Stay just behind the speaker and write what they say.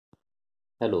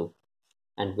Hello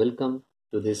and welcome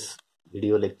to this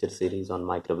video lecture series on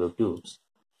microwave tubes.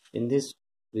 In this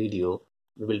video,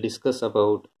 we will discuss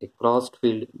about a crossed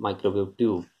field microwave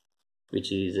tube,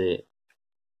 which is a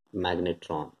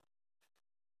magnetron.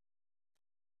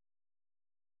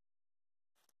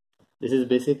 This is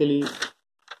basically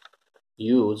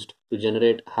used to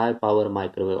generate high power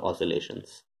microwave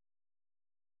oscillations.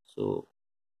 So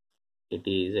it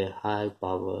is a high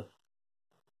power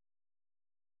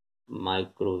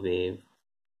microwave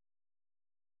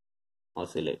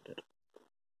oscillator.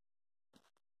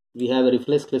 We have a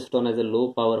reflex klystron as a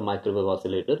low power microwave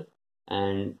oscillator,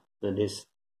 and this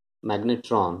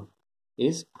magnetron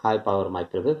is high power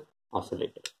microwave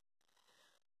oscillator.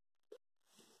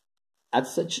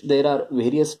 As such, there are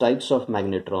various types of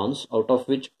magnetrons, out of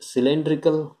which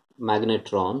cylindrical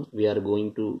magnetron we are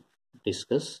going to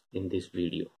discuss in this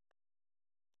video.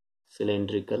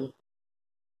 Cylindrical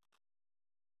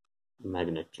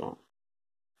magnetron.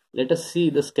 Let us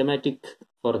see the schematic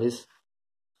for this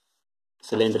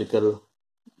cylindrical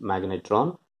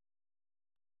magnetron.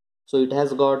 So it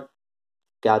has got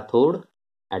cathode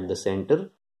at the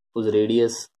center, whose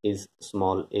radius is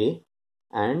small a,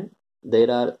 and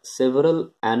there are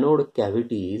several anode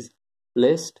cavities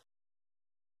placed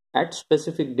at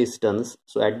specific distance.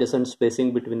 So adjacent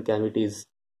spacing between cavities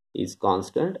is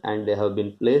constant, and they have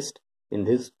been placed in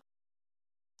this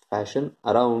fashion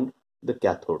around the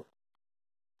cathode,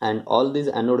 and all these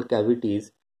anode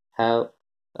cavities have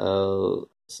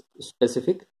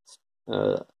specific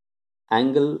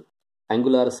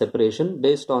angular separation.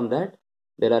 Based on that,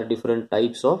 there are different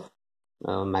types of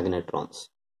magnetrons.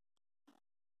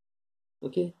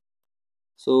 Okay,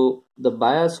 so the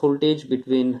bias voltage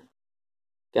between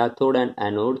cathode and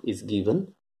anode is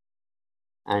given,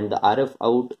 and the RF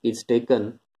out is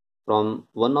taken from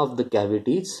one of the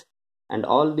cavities, and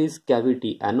all these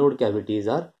anode cavities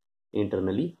are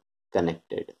internally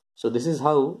connected. So this is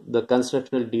how the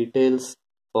constructional details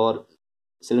for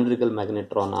cylindrical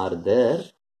magnetron are there.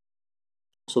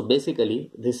 So basically,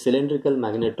 this cylindrical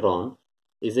magnetron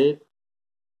is a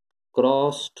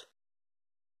crossed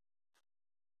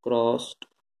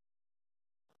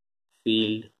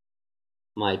field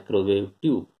microwave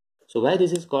tube. So why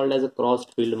this is called as a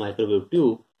crossed field microwave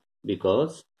tube?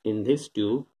 Because in this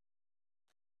tube,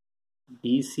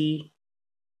 DC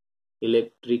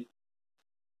electric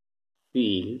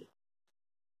field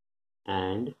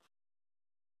and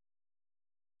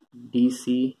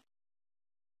DC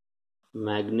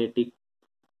magnetic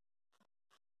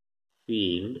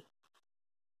field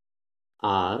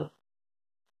are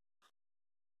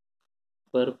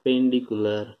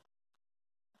perpendicular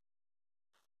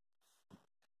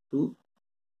to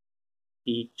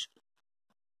each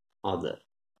other.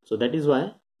 So that is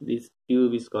why this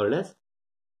tube is called as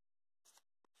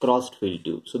crossed field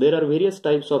tube. So there are various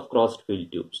types of crossed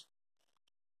field tubes,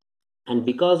 and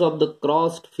because of the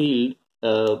crossed field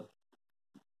DC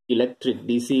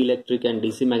electric and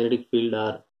DC magnetic field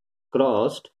are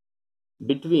crossed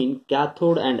between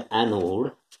cathode and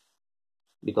anode,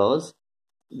 because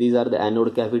these are the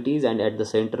anode cavities, and at the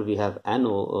center we have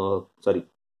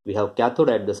we have cathode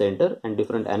at the center and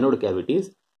different anode cavities,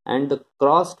 and the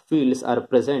crossed fields are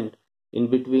present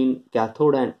in between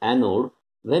cathode and anode.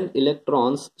 When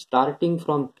electrons starting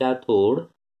from cathode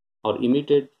or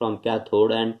emitted from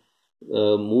cathode and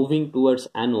moving towards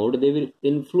anode, they will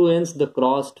influence the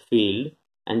crossed field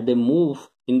and they move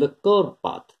in the curved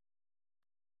path.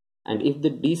 And if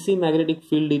the DC magnetic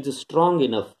field is strong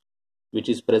enough, which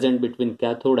is present between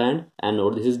cathode and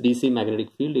anode, this is DC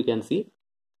magnetic field, you can see.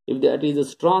 If that is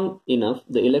strong enough,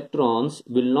 the electrons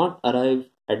will not arrive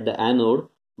at the anode,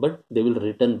 but they will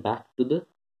return back to the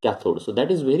cathode. So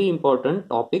that is very important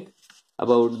topic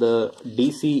about the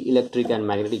DC electric and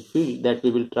magnetic field that we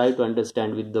will try to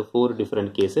understand with the 4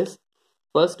 different cases.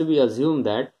 First, we assume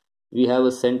that we have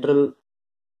a central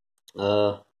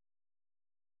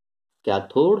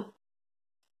cathode,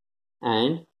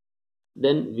 and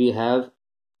then we have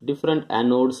different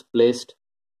anodes placed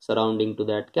surrounding to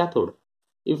that cathode.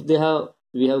 If we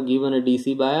have given a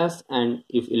DC bias, and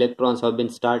if electrons have been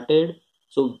started,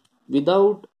 so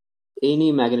without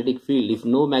any magnetic field, if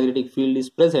no magnetic field is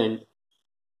present,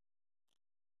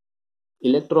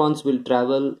 electrons will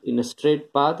travel in a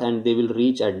straight path and they will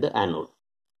reach at the anode.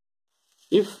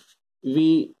 If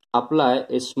we apply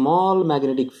a small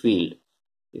magnetic field,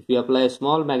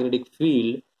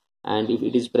 and if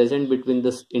it is present between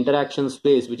this interaction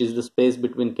space, which is the space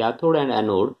between cathode and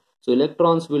anode, so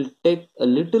electrons will take a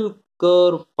little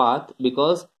curved path,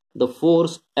 because the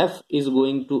force F is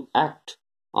going to act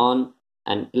on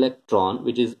an electron,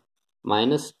 which is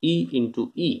minus E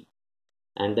into E.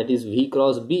 and that is V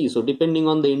cross B. So depending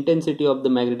on the intensity of the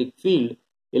magnetic field,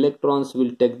 electrons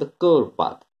will take the curved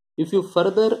path. If you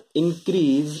further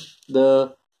increase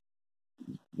the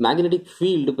magnetic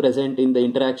field present in the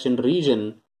interaction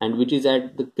region, and which is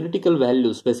at the critical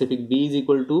value specific B is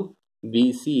equal to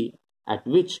Bc, at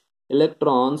which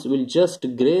electrons will just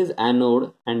graze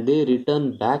anode and they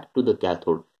return back to the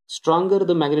cathode. Stronger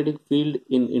the magnetic field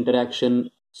in interaction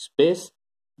space,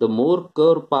 the more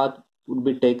curved path would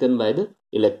be taken by the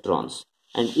electrons.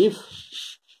 And if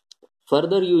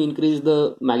further you increase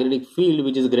the magnetic field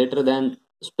which is greater than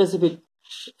specific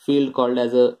field called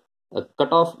as a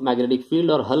cutoff magnetic field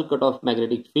or Hull cutoff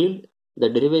magnetic field, the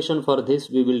derivation for this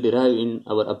we will derive in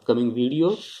our upcoming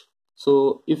video.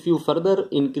 So if you further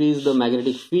increase the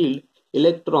magnetic field,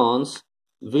 electrons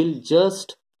will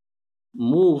just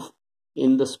move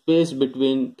in the space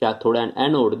between cathode and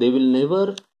anode. They will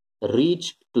never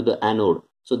reach to the anode.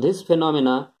 So this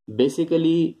phenomena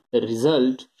basically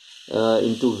result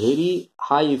into very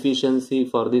high efficiency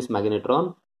for these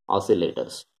magnetron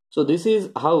oscillators. So this is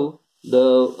how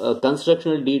the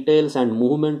constructional details and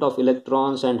movement of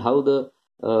electrons and how the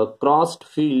crossed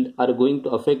field are going to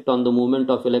affect on the movement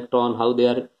of electron, how they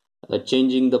are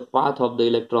changing the path of the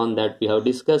electron, that we have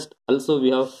discussed. Also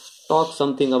we have talked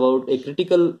something about a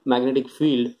critical magnetic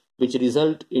field which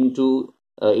result into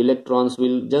electrons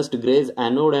will just graze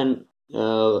anode and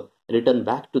return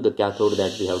back to the cathode,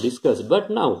 that we have discussed. But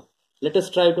now let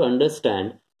us try to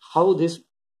understand how this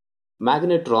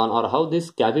magnetron or how this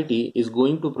cavity is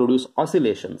going to produce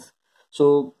oscillations.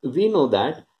 So we know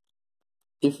that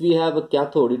if we have a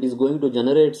cathode, it is going to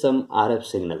generate some RF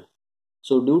signal.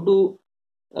 So due to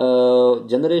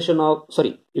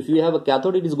if we have a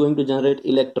cathode, it is going to generate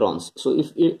electrons. So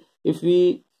if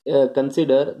we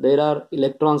consider there are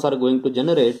electrons are going to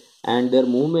generate and their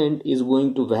movement is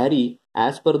going to vary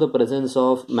as per the presence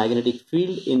of magnetic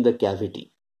field in the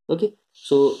cavity. Okay,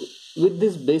 so with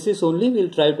this basis only we'll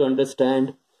try to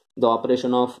understand the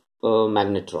operation of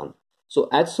magnetron. So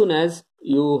as soon as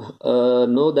you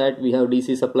know that we have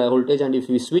DC supply voltage, and if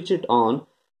we switch it on,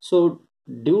 so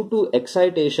due to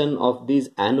excitation of these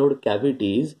anode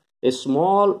cavities, a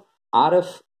small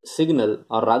RF signal,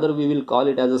 or rather we will call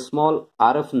it as a small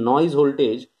RF noise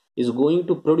voltage, is going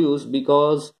to produce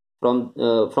because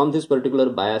from this particular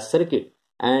bias circuit,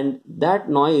 and that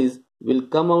noise will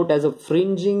come out as a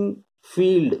fringing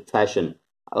field fashion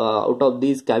out of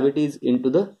these cavities into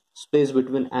the space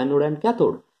between anode and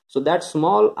cathode. So that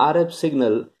small RF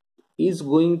signal is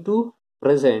going to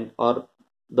present, or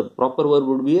the proper word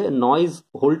would be a noise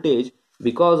voltage,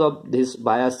 because of this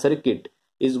bias circuit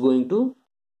is going to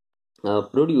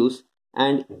produce,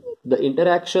 and the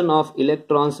interaction of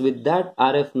electrons with that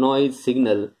RF noise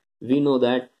signal, we know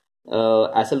that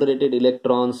accelerated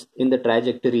electrons in the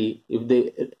trajectory, if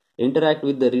they interact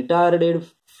with the retarded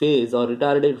phase or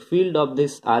retarded field of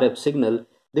this RF signal,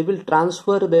 they will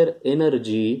transfer their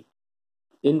energy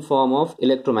in form of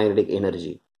electromagnetic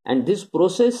energy, and this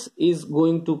process is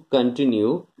going to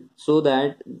continue, so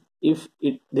that if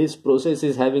this process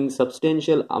is having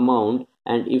substantial amount,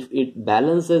 and if it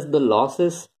balances the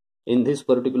losses in this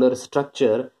particular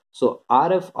structure, so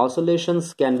RF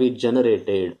oscillations can be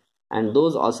generated, and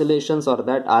those oscillations or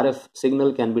that RF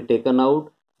signal can be taken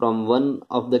out from one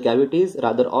of the cavities.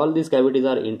 Rather, all these cavities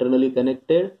are internally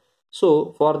connected.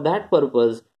 So for that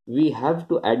purpose we have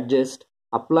to adjust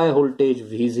apply voltage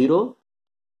V0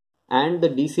 and the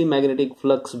DC magnetic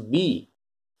flux B.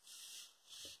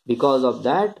 Because of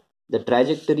that, the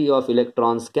trajectory of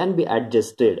electrons can be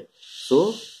adjusted.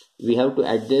 So we have to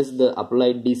adjust the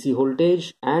applied DC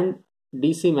voltage and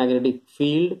DC magnetic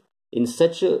field in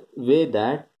such a way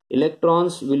that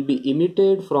electrons will be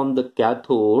emitted from the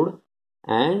cathode,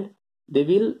 and they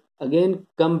will again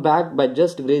come back by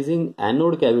just grazing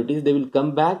anode cavities. They will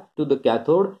come back to the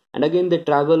cathode, and again they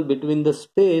travel between the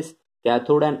space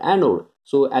cathode and anode.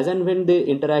 So as and when they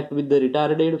interact with the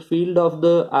retarded field of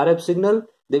the RF signal,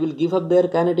 they will give up their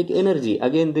kinetic energy.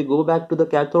 Again they go back to the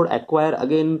cathode, acquire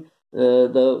again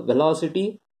the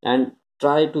velocity, and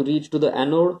try to reach to the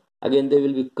anode. Again they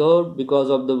will be curved because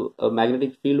of the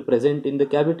magnetic field present in the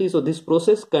cavity. So this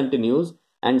process continues,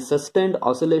 and sustained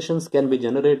oscillations can be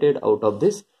generated out of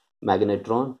this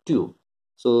magnetron tube.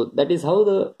 So that is how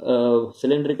the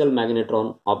cylindrical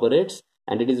magnetron operates,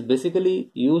 and it is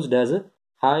basically used as a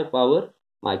high power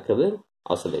microwave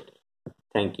oscillator.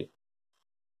 Thank you.